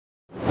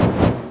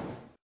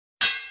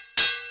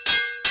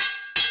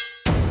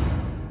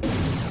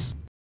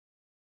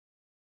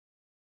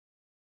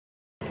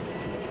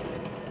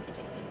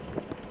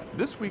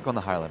This week on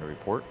the Highlander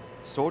Report,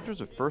 soldiers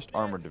of 1st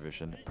Armor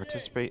Division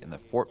participate in the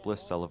Fort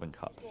Bliss Sullivan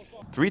Cup.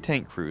 3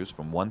 tank crews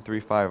from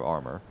 135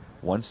 Armor,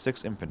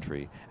 16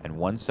 Infantry, and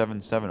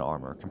 177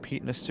 Armor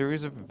compete in a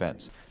series of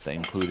events that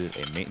included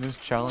a maintenance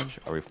challenge,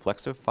 a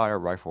reflexive fire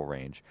rifle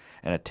range,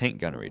 and a tank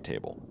gunnery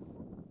table.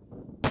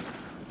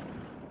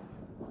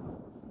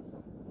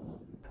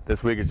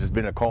 This week has just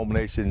been a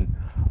culmination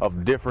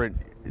of different,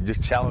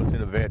 just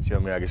challenging events. You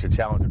know, I guess you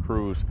challenge the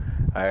crews,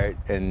 all right,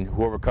 and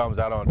whoever comes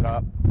out on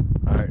top,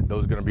 all right,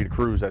 those are going to be the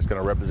crews that's going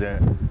to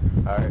represent,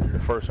 all right, the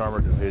 1st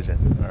Armored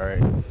Division, all right,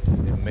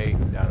 in May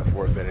down at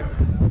Fort Benning.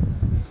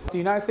 The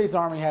United States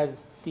Army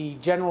has the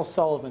General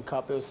Sullivan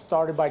Cup. It was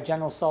started by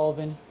General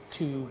Sullivan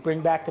to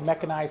bring back the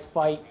mechanized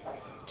fight,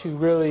 to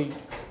really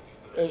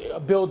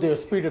build the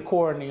esprit de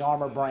corps in the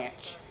armor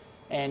branch.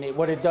 And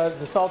what it does,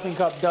 the Sullivan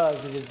Cup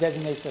does, is it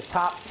designates the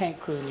top tank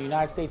crew in the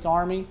United States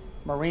Army,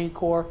 Marine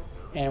Corps,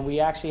 and we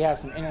actually have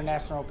some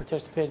international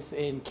participants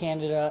in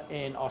Canada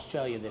and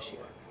Australia this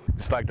year.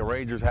 Just like the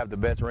Rangers have the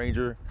best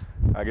Ranger,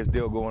 I guess,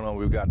 deal going on,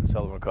 we've got the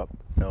Sullivan Cup.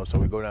 You know, so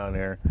we go down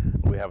there,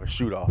 we have a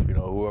shoot-off. You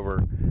know,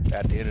 whoever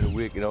at the end of the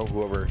week, you know,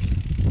 whoever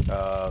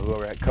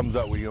comes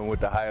up with, you know,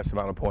 with the highest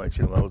amount of points,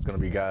 you know, those going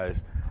to be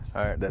guys,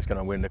 all right, that's going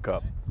to win the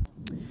cup.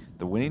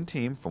 The winning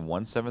team from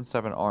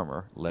 177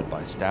 Armor, led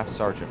by Staff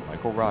Sergeant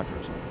Michael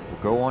Rogers, will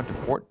go on to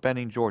Fort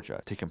Benning,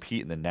 Georgia, to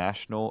compete in the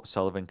National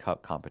Sullivan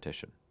Cup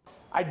competition.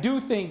 I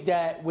do think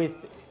that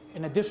with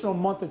an additional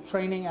month of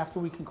training after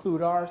we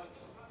conclude ours,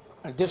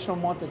 an additional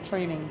month of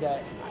training,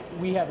 that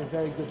we have a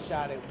very good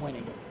shot at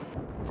winning.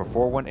 For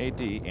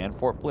 41AD and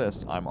Fort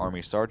Bliss, I'm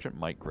Army Sergeant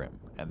Mike Grimm,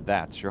 and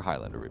that's your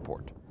Highlander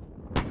Report.